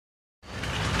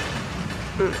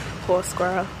Poor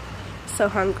squirrel. So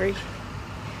hungry.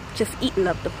 Just eating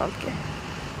up the pumpkin.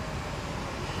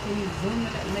 Can you zoom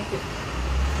it and make it?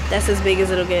 That's as big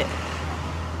as it'll get.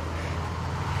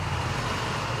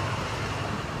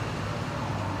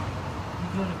 You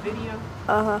doing a video?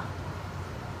 Uh-huh.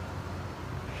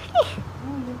 Oh,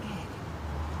 look at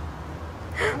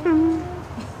it.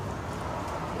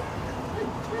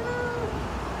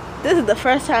 This is the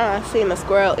first time I've seen a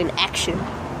squirrel in action.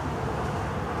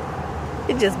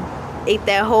 It just ate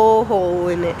that whole hole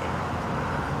in it.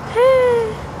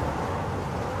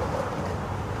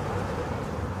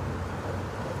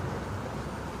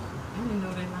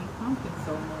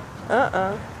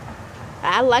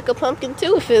 I like a pumpkin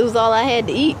too if it was all I had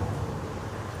to eat.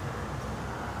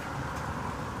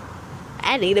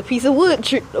 I'd eat a piece of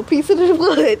wood, a piece of the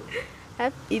wood.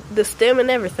 I'd eat the stem and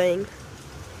everything.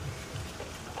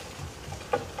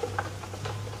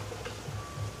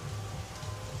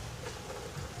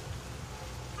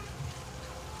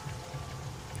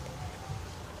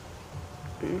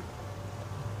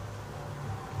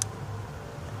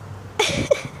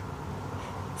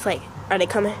 It's like, are they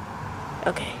coming?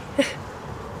 Okay.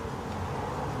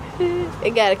 They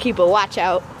gotta keep a watch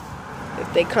out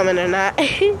if they coming or not.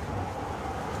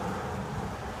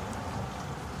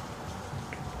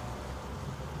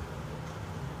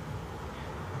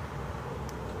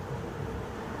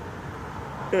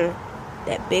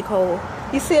 That big hole.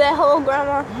 You see that hole,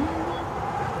 Grandma?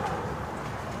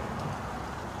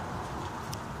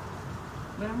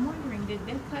 But I'm wondering, did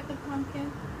they cut the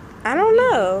pumpkin? I don't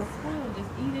know. Squirrel just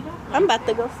eat it up. I'm about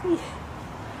to go see.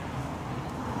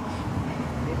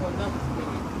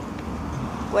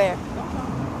 Where?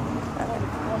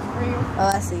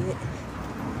 Oh, I see it.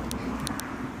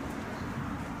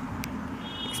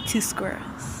 It's two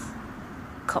squirrels.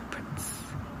 Culprits.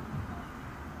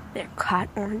 They're caught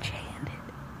orange-handed.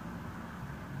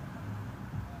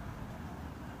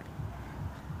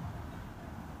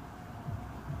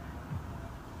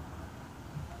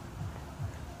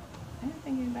 I don't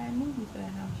think anybody moved into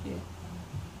that house yet.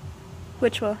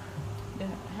 Which one? The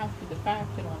house with the fire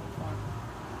pit on the front.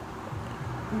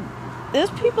 There's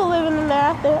people living in there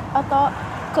out there, I thought.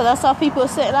 Because I saw people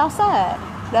sitting outside.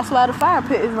 That's why the fire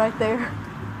pit is right there.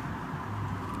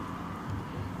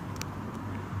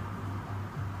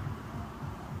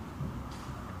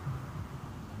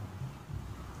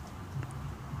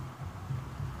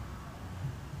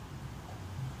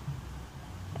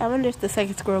 I wonder if the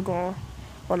second squirrel going to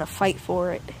want to fight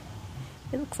for it.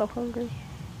 It looks so hungry.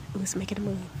 Ooh, it's making a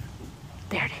move.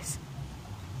 There it is.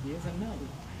 There's another.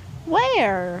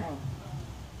 Where? Oh.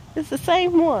 It's the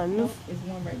same one. No, it's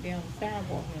one right down the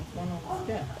sidewalk and it's one on the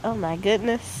step. Oh my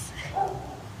goodness.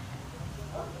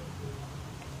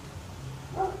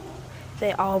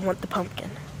 They all want the pumpkin.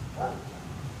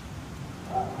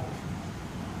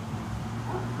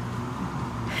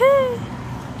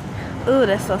 Ooh,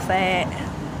 that's so sad.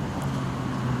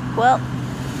 Well,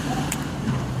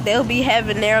 they'll be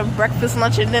having their breakfast,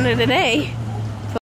 lunch, and dinner today.